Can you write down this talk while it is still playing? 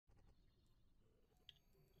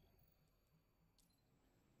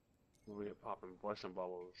We get popping blessing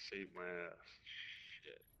bubbles. Save my ass.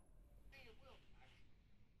 Shit.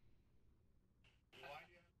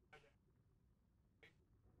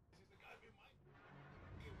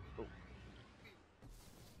 Oh,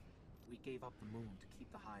 We gave up the moon to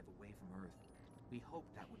keep the hive away from Earth. We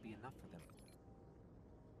hoped that would be enough for them.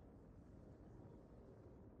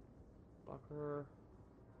 fucker.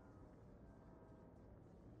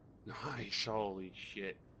 Nice. Holy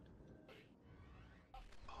shit.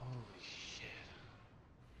 Holy shit.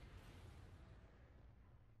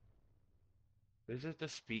 Visit the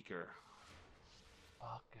speaker.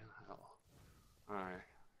 Fucking hell. Alright.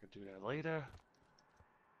 Could do that later.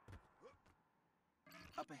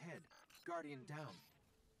 Up ahead, Guardian down.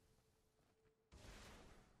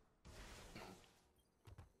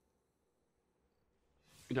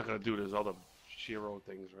 You're not gonna do those other Shiro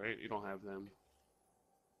things, right? You don't have them.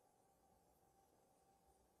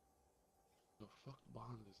 The fuck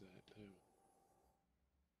bond is that, too?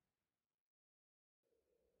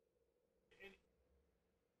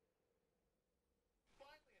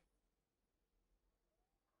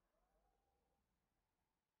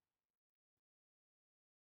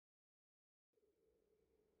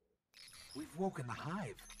 We've woken the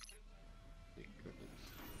hive. Thank goodness.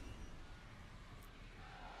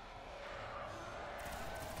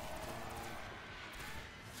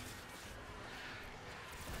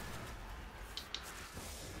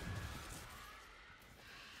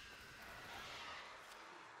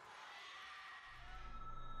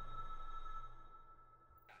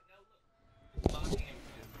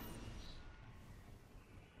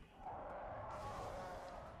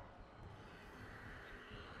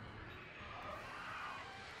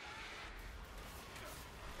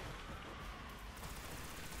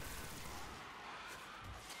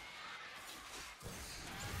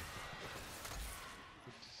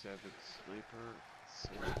 57 sniper,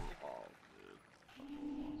 single all, man. Fucking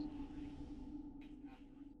awesome.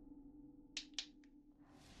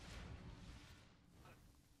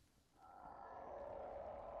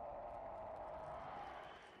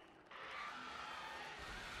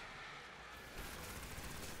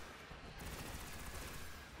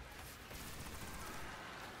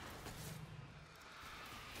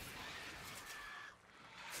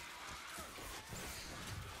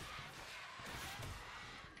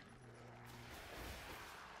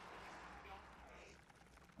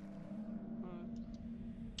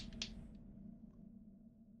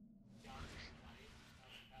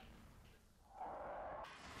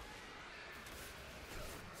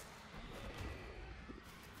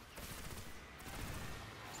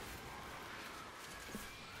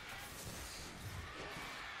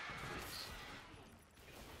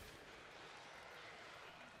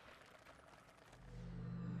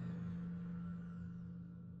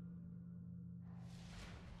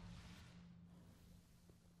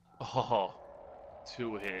 Oh,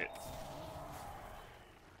 two hit.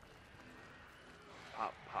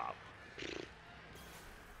 Pop, pop.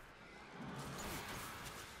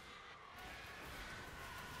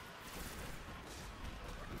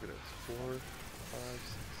 Look at this. 4, 5,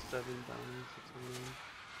 6, 7 bounties. That's amazing.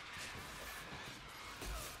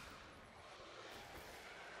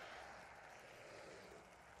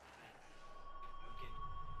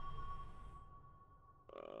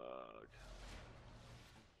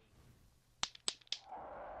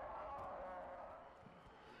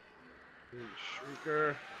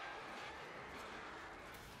 Shrieker.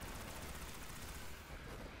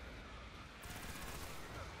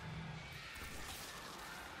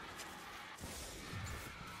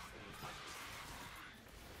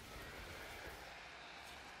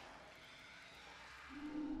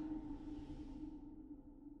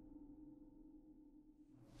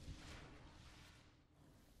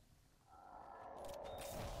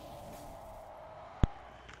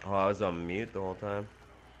 Oh, I was on mute the whole time.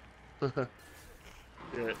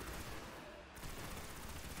 Yeah.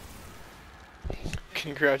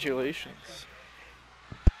 Congratulations.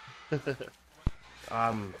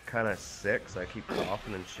 I'm kind of sick, so I keep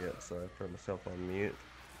coughing and shit, so I put myself on mute.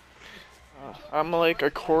 I'm like a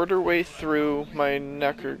quarter way through my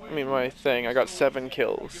my thing. I got 7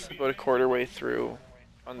 kills. About a quarter way through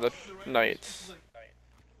on the nights.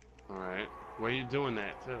 Alright. Where are you doing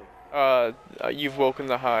that, too? You've woken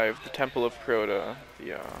the hive, the Temple of Crota.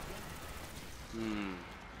 Hmm.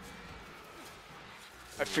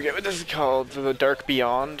 I forget what this is called. The Dark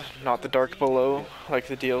Beyond, not the Dark Below, like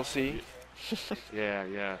the DLC. Yeah,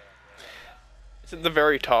 yeah. It's at the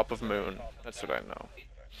very top of Moon. That's what I know.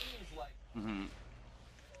 Mm-hmm.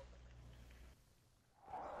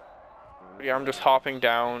 Yeah, I'm just hopping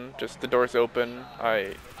down, just the door's open.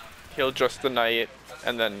 I kill just the knight,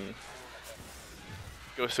 and then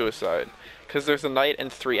go suicide. Because there's a knight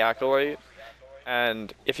and 3 acolyte,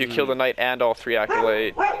 and if you kill the knight and all 3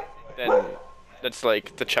 acolyte, then that's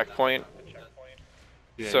like the checkpoint.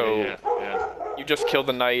 So you just kill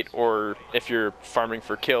the knight, or if you're farming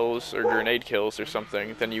for kills or grenade kills or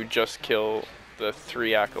something, then you just kill the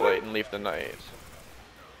 3 acolyte and leave the knight.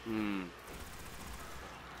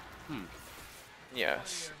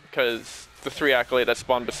 Yes, because the 3 acolyte that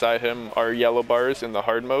spawn beside him are yellow bars in the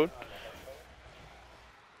hard mode.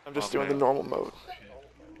 I'm just doing the normal mode.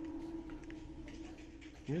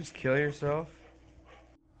 You just kill yourself?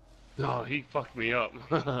 No, he fucked me up.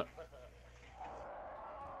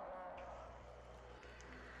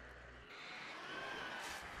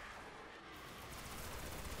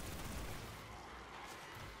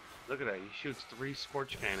 Look at that, he shoots 3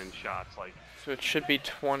 scorch cannon shots, like... So it should be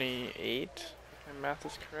 28, if my math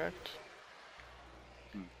is correct.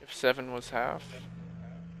 If 7 was half.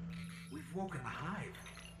 We've woken the hive.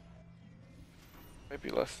 Might be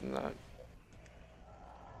less than that.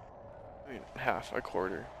 I mean, half, a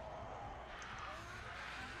quarter.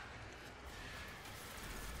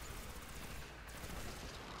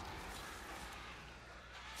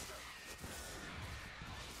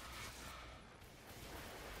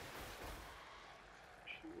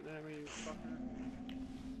 Shoot at me, you fucker.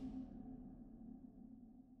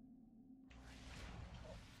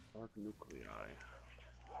 Dark nuclei.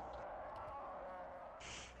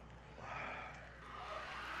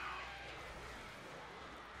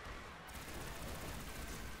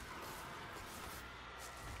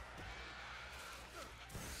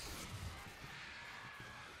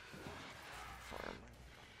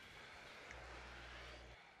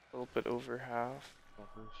 A little bit over half.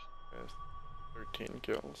 There's 13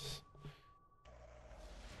 kills.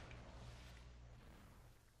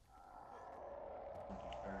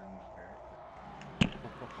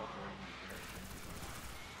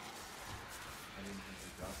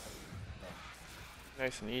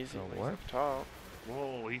 Nice and easy. Oh, when he's what? up top.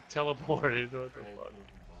 Whoa, he teleported. What the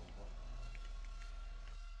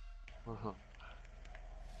fuck?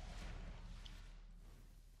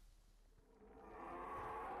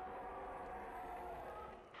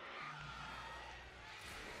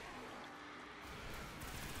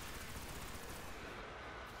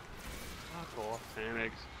 Fuck off,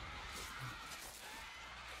 Panics.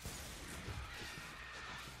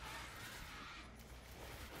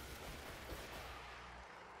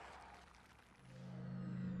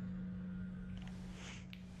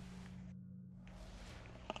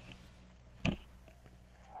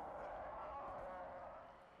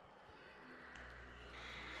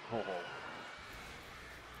 Oh.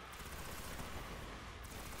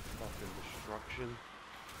 Fucking destruction.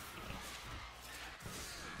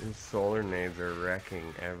 These solar nades are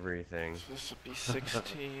wrecking everything. This would be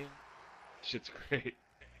 16. Shit's great.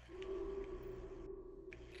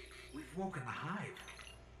 We've woken the hive.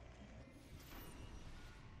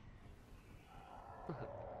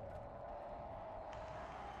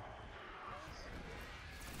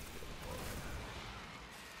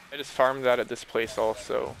 I just farmed that at this place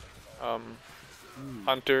also.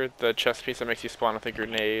 Hunter, the chest piece that makes you spawn with a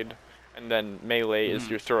grenade, and then melee is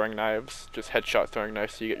your throwing knives, just headshot throwing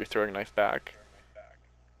knives so you get your throwing knife back.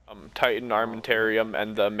 Titan Armentarium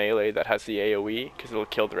and the melee that has the AoE, because it'll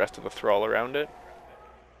kill the rest of the thrall around it.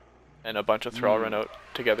 And a bunch of thrall run out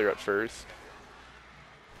together at first.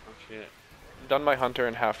 Oh shit. Done my Hunter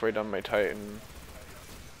and halfway done my Titan.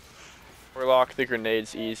 Warlock, the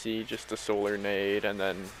grenade's easy, just a solar nade, and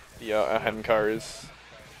then the Ahenkars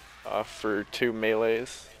for 2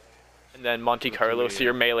 melees. And then Monte Carlo, so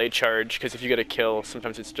your melee charge, because if you get a kill,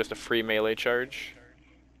 sometimes it's just a free melee charge.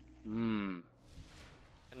 And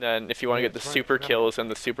then if you want to get the super kills and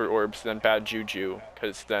the super orbs, then Bad Juju,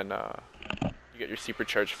 because then you get your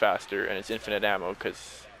supercharge faster, and it's infinite ammo,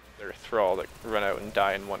 because they're thrall that run out and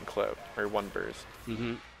die in one clip, or one burst.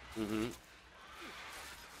 Oh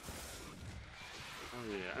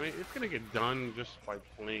yeah, I mean, it's gonna get done just by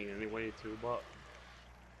playing anyway, too, but...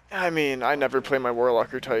 I mean, I never play my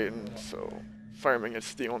Warlock or Titan, so farming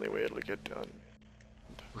is the only way it'll get done.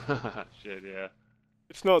 Shit, yeah.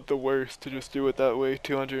 It's not the worst to just do it that way,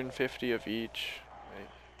 250 of each.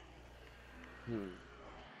 Yeah,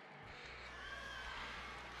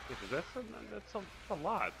 'cause that's a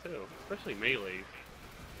lot, too, especially melee.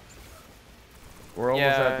 We're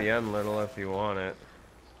almost at the end, Little, if you want it.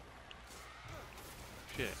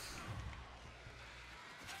 Shit.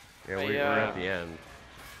 Yeah, we're at the end.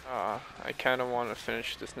 I kind of want to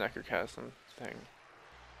finish this Necrochasm thing.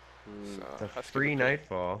 So, It's a free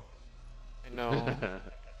nightfall. I know.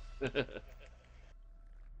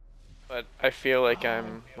 But I feel like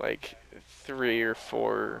I'm like 3 or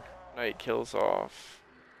 4 night kills off.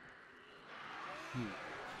 Into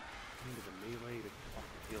the melee to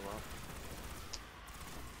fucking heal up.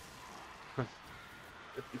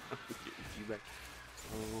 Getting feedback.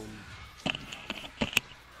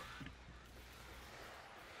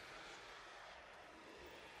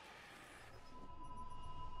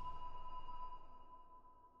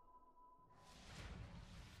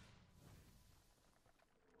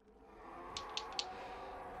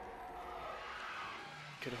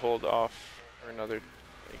 Could hold off for another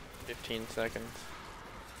like 15 seconds.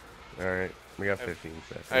 Alright, we got 15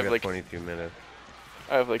 seconds. I have We got like 22 minutes.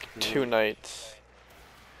 I have like 2 nights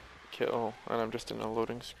to kill, and I'm just in a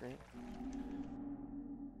loading screen.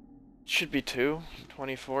 Should be 2,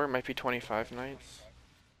 24, might be 25 nights.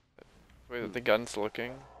 The way that the gun's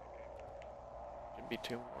looking. Should be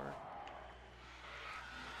 2 more.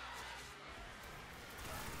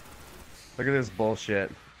 Look at this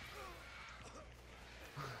bullshit.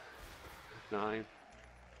 9,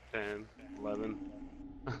 10, 11.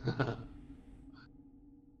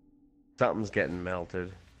 Something's getting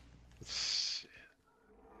melted. Shit.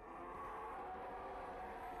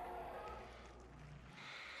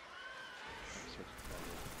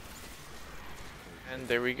 And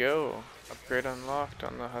there we go. Upgrade unlocked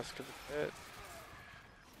on the Husk of the Pit.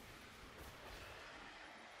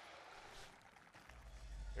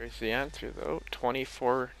 There's the answer though.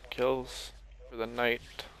 24 kills for the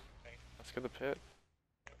night. Husk of the Pit.